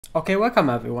Okay, welcome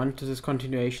everyone to this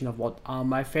continuation of what are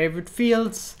my favorite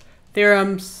fields,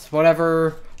 theorems,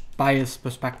 whatever, biased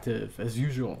perspective as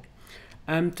usual.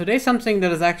 Today something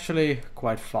that is actually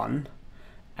quite fun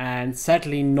and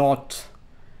sadly not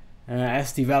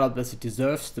as developed as it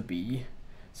deserves to be.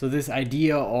 So this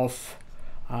idea of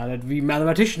that we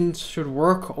mathematicians should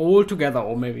work all together,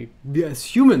 or maybe we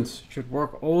as humans should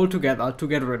work all together to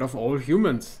get rid of all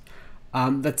humans.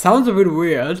 That sounds a bit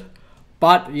weird.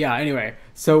 But yeah, anyway,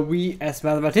 so we as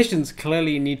mathematicians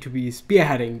clearly need to be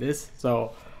spearheading this.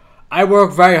 So I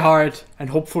work very hard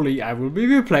and hopefully I will be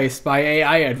replaced by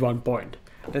AI at one point.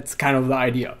 That's kind of the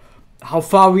idea. How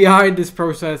far we are in this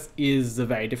process is a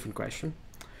very different question.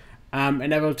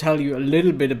 And I will tell you a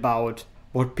little bit about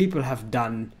what people have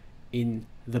done in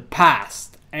the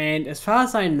past. And as far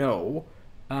as I know,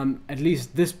 at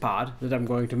least this part that I'm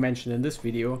going to mention in this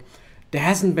video, there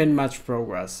hasn't been much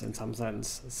progress in some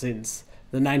sense since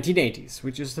the 1980s,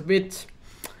 which is a bit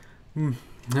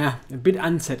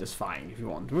unsatisfying if you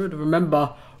want.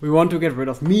 Remember, we want to get rid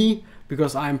of me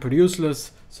because I'm pretty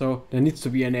useless, so there needs to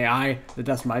be an AI that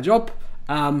does my job.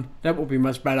 That would be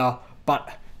much better, but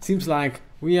it seems like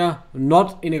we are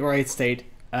not in a great state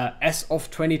as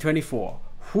of 2024.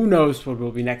 Who knows what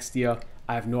will be next year?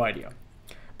 I have no idea.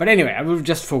 But anyway, I will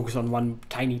just focus on one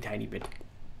tiny bit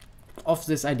of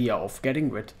this idea of getting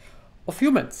rid of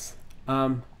humans.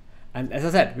 And as I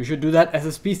said, we should do that as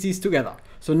a species together.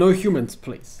 So no humans,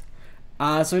 please.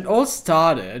 So it all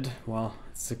started, well,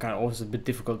 it's kind of also a bit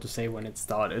difficult to say when it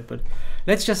started, but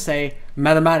let's just say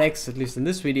mathematics, at least in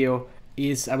this video,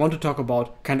 is, I want to talk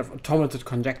about kind of automated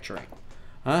conjecturing.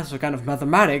 So kind of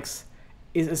mathematics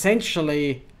is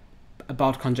essentially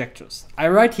about conjectures. I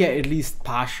write here at least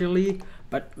partially,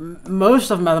 but most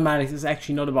of mathematics is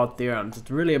actually not about theorems. It's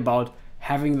really about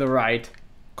having the right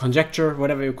conjecture,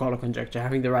 whatever you call a conjecture,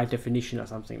 having the right definition or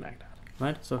something like that,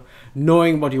 right? So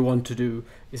knowing what you want to do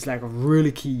is like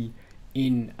really key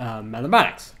in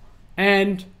mathematics.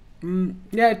 And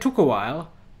yeah, it took a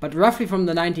while, but roughly from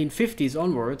the 1950s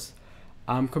onwards,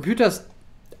 computers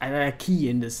are key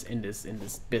in this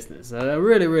business. They're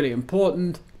really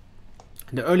important.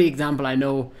 The early example I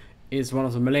know is one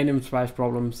of the Millennium Prize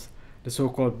problems, the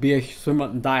so-called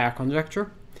Birch-Swinnerton-Dyer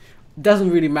conjecture. It doesn't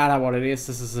really matter what it is.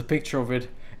 This is a picture of it.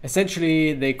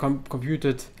 Essentially, they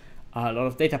computed a lot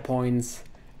of data points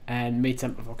and made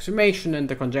some approximation, and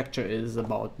the conjecture is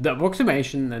about the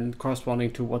approximation and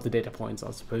corresponding to what the data points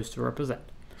are supposed to represent.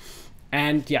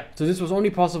 And yeah, so this was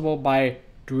only possible by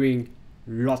doing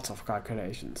lots of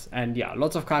calculations. And yeah,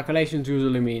 lots of calculations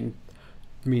usually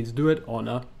means do it on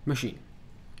a machine.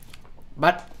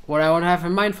 But what I want to have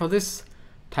in mind for this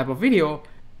type of video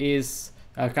is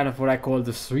kind of what I call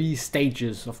the 3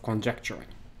 stages of conjecturing.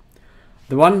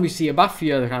 The one we see above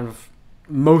here, the kind of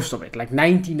most of it, like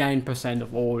 99%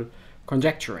 of all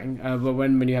conjecturing, but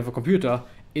when you have a computer,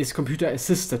 is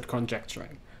computer-assisted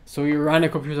conjecturing. So you run a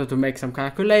computer to make some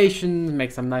calculations,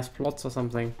 make some nice plots or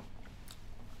something.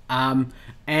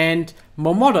 And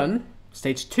more modern,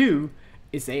 stage 2,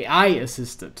 is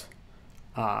AI-assisted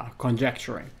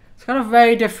conjecturing. It's kind of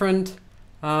very different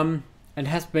and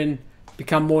has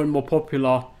become more and more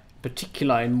popular,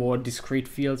 particularly in more discrete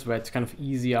fields where it's kind of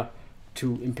easier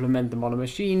to implement them on a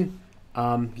machine.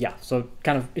 Yeah, so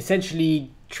kind of essentially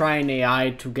try an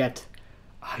AI to get,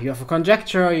 you have a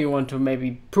conjecture, you want to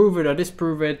maybe prove it or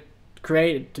disprove it,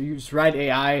 write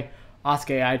AI, ask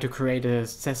AI to create a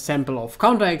sample of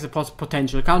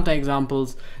potential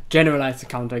counterexamples, generalize the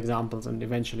counterexamples, and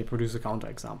eventually produce a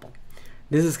counterexample.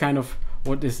 This is kind of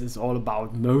what this is all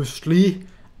about mostly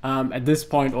at this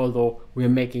point, although we are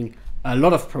making a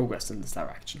lot of progress in this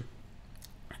direction.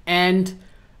 And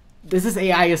this is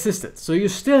AI assisted, so you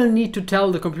still need to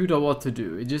tell the computer what to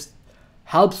do. It just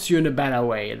helps you in a better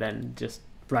way than just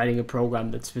writing a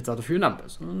program that spits out a few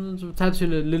numbers. So it helps you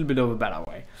in a little bit of a better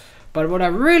way. But what I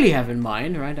really have in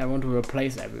mind, right, I want to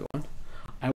replace everyone.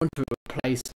 I want to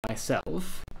replace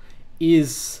myself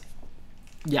is,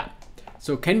 yeah.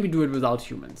 So can we do it without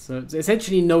humans? So it's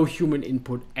essentially no human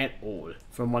input at all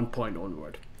from one point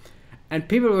onward. And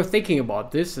people were thinking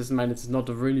about this. It's not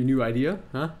a really new idea,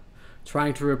 huh?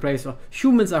 Trying to replace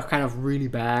humans are kind of really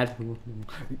bad.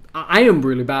 I am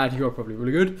really bad. You're probably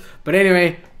really good. But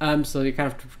anyway, so you're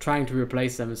kind of trying to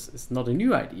replace them is not a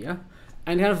new idea.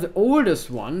 And kind of the oldest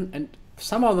one and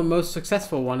somehow the most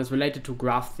successful one is related to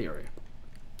graph theory.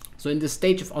 So in the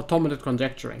stage of automated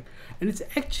conjecturing, and it's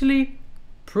actually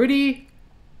pretty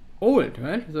old,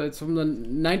 right? So it's from the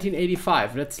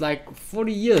 1985. That's like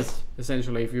 40 years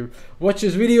essentially. If you watch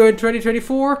this video in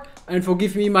 2024 and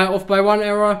forgive me my off by one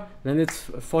error, then it's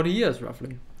 40 years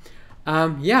roughly.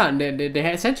 Yeah, and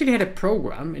they essentially had a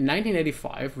program in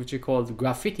 1985 which they called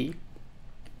Graffiti.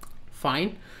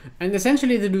 Fine. And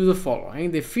essentially they do the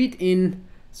following. They feed in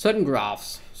certain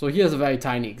graphs. So here's a very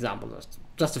tiny example,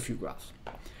 just a few graphs.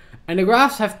 And the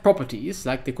graphs have properties,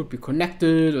 like they could be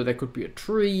connected, or they could be a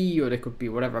tree, or they could be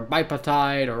whatever,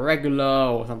 bipartite, or regular,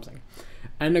 or something.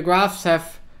 And the graphs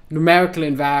have numerical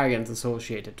invariants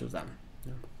associated to them.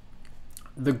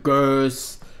 The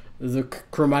girth, the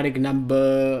chromatic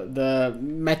number, the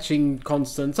matching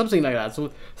constant, something like that.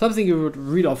 So something you would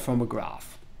read off from a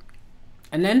graph.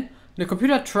 And then the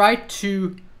computer tried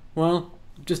to, well,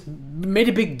 just made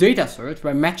a big data search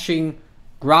by matching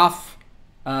graph,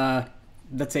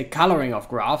 let's say coloring of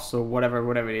graphs, so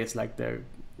whatever it is, like the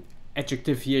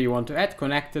adjective here you want to add,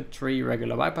 connected, tree,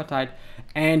 regular, bipartite,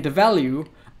 and the value,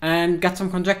 and got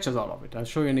some conjectures out of it. I'll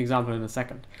show you an example in a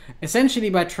second. Essentially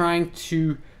by trying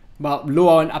to, well,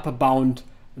 lower and upper bound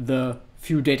the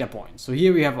few data points. So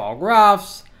here we have our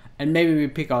graphs, and maybe we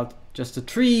pick out just the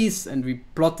trees, and we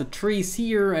plot the trees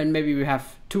here, and maybe we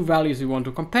have two values we want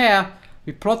to compare.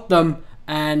 We plot them,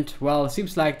 and well, it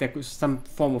seems like there is some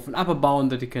form of an upper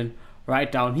bound that you can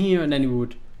write down here, and then you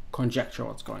would conjecture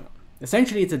what's going on.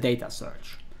 Essentially, it's a data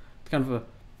search. It's kind of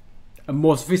a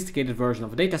more sophisticated version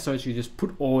of a data search. You just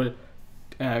put all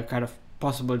kind of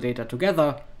possible data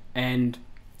together, and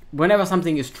whenever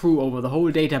something is true over the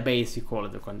whole database, you call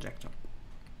it a conjecture.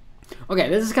 Okay,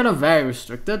 this is kind of very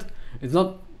restricted. It's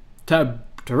not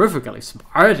terrifically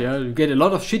smart. You get a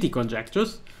lot of shitty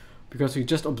conjectures because you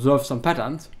just observe some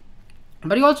patterns,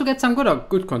 but you also get some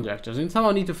good conjectures, and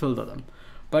somehow need to filter them.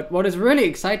 But what is really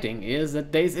exciting is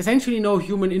that there is essentially no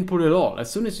human input at all. As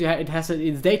soon as it has it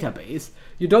in its database,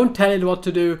 you don't tell it what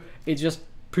to do, it just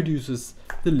produces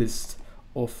the list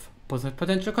of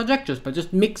potential conjectures by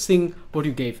just mixing what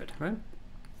you gave it, right?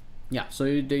 Yeah, so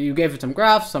you gave it some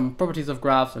graphs, some properties of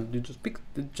graphs, and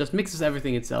it just mixes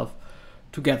everything itself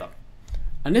together.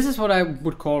 And this is what I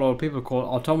would call, or people call,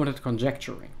 automated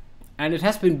conjecturing. And it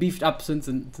has been beefed up since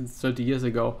 30 years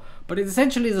ago, but it's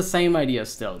essentially the same idea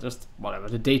still, just whatever,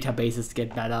 the databases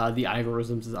get better, the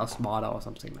algorithms are smarter, or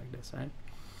something like this, right?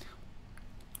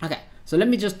 Okay, so let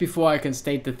me just, before I can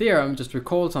state the theorem, just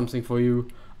recall something for you.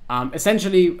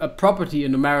 Essentially a property, a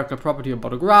numerical property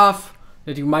about a graph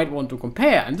that you might want to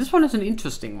compare, and this one is an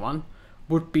interesting one,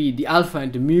 would be the alpha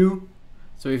and the mu.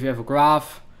 So if you have a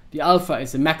graph, the alpha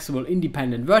is a maximal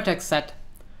independent vertex set.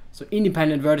 So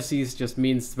independent vertices just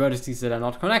means vertices that are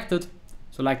not connected.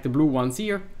 So like the blue ones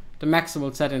here, the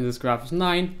maximal set in this graph is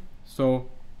 9. So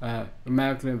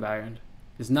numerical invariant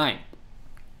is 9.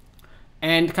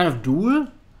 And kind of dual,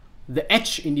 the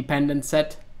edge independent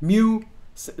set, mu,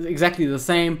 exactly the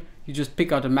same. You just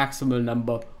pick out a maximal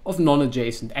number of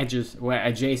non-adjacent edges, where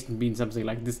adjacent means something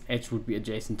like this edge would be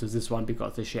adjacent to this one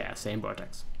because they share the same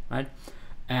vertex, right?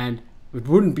 And it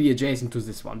wouldn't be adjacent to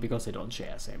this one because they don't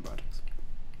share the same vertex.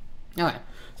 Alright,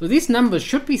 so these numbers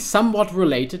should be somewhat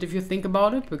related if you think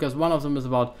about it, because one of them is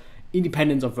about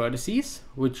independence of vertices,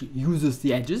 which uses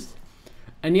the edges,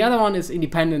 and the other one is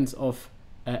independence of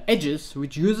edges,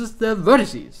 which uses the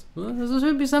vertices. Well, there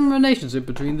should be some relationship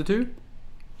between the two,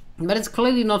 but it's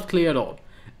clearly not clear at all.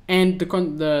 And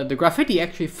the graffiti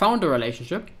actually found a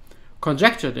relationship,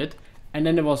 conjectured it, and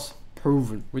then it was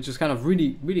proven, which is kind of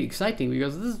really exciting,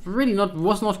 because this really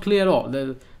was not clear at all.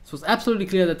 It was absolutely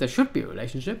clear that there should be a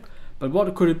relationship, but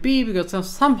what could it be? Because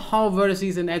somehow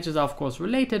vertices and edges are of course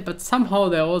related, but somehow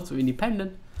they're also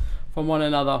independent from one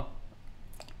another.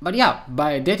 But yeah,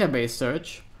 by a database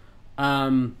search,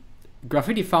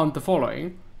 Graffiti found the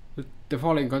following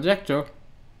conjecture.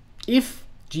 If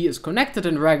G is connected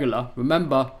and regular,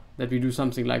 remember that we do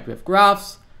something like we have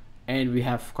graphs and we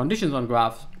have conditions on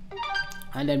graphs,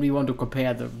 and then we want to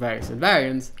compare the various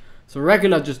invariants. So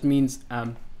regular just means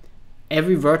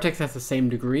every vertex has the same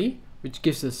degree, which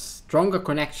gives a stronger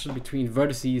connection between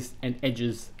vertices and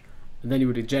edges than you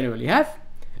would generally have.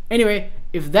 Anyway,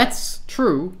 if that's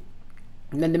true,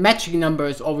 then the matching number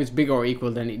is always bigger or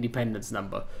equal than the independence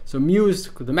number. So mu is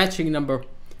the matching number,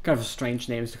 kind of a strange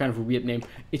name, it's kind of a weird name.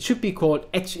 It should be called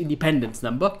edge independence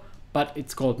number, but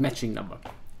it's called matching number.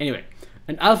 Anyway,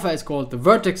 and alpha is called the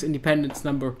vertex independence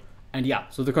number, and yeah,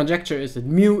 so the conjecture is that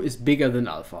mu is bigger than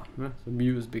alpha. So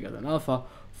mu is bigger than alpha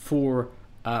for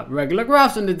regular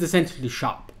graphs, and it's essentially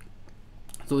sharp.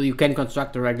 So you can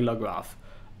construct a regular graph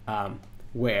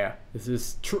where this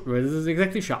is true, where this is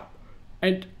exactly sharp.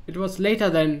 And it was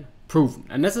later then proven.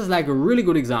 And this is like a really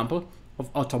good example of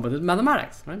automated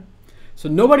mathematics, right? So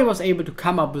nobody was able to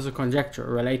come up with a conjecture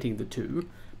relating the two,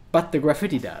 but the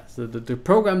graffiti does. The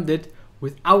program did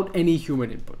without any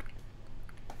human input.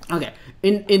 Okay,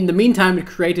 in the meantime, it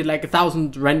created like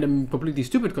 1,000 random, completely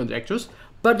stupid conjectures,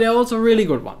 but they're also really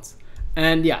good ones.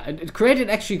 And yeah, it created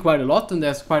actually quite a lot, and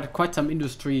there's quite some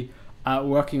industry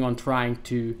working on trying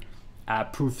to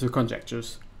prove the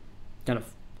conjectures kind of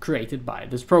created by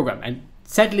this program. And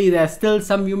sadly, there's still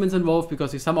some humans involved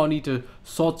because you somehow need to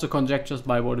sort the conjectures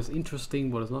by what is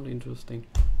interesting, what is not interesting.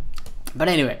 But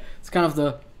anyway, it's kind of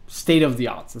the state of the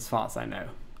art as far as I know.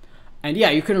 And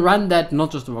yeah, you can run that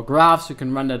not just over graphs, you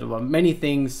can run that over many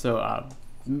things. So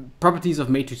properties of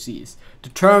matrices.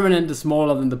 Determinant is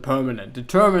smaller than the permanent.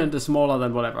 Determinant is smaller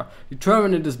than whatever.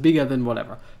 Determinant is bigger than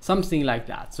whatever. Something like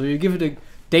that. So you give it a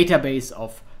database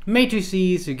of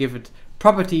matrices, you give it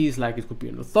properties like it could be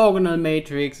an orthogonal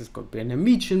matrix, it could be an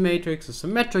Hermitian matrix, a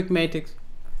symmetric matrix,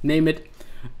 name it.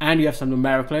 And you have some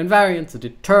numerical invariants, the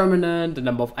determinant, the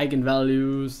number of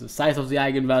eigenvalues, the size of the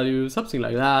eigenvalues, something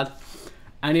like that.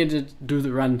 And you just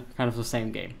run kind of the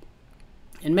same game.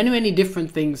 And many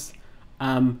different things,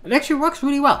 it actually works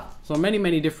really well. So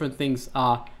many different things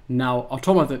are now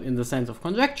automated in the sense of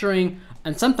conjecturing,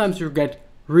 and sometimes you get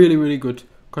really good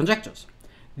conjectures.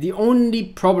 The only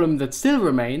problem that still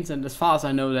remains, and as far as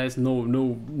I know there's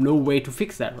no way to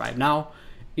fix that right now,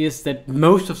 is that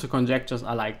most of the conjectures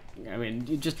are like, I mean,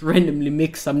 you just randomly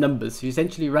mix some numbers. You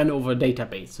essentially run over a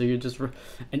database. So you just,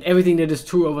 and everything that is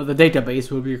true over the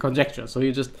database will be a conjecture. So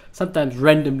you just sometimes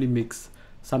randomly mix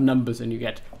some numbers and you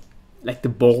get like the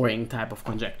boring type of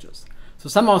conjectures. So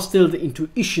somehow still the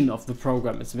intuition of the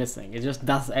program is missing. It just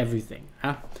does everything.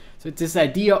 Huh? So it's this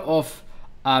idea of,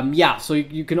 so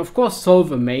you can of course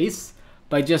solve a maze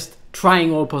by just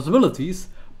trying all possibilities,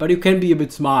 but you can be a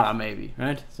bit smarter maybe,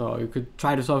 right? So you could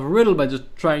try to solve a riddle by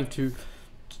just trying to,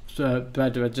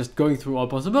 just going through all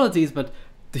possibilities, but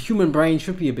the human brain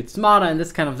should be a bit smarter, and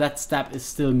that step is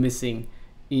still missing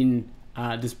in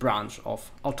this branch of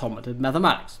automated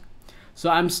mathematics. So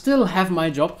I'm still have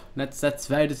my job, that's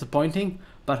very disappointing,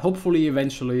 but hopefully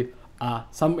eventually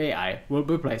some AI will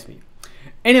replace me.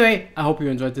 Anyway, I hope you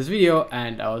enjoyed this video,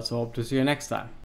 and I also hope to see you next time.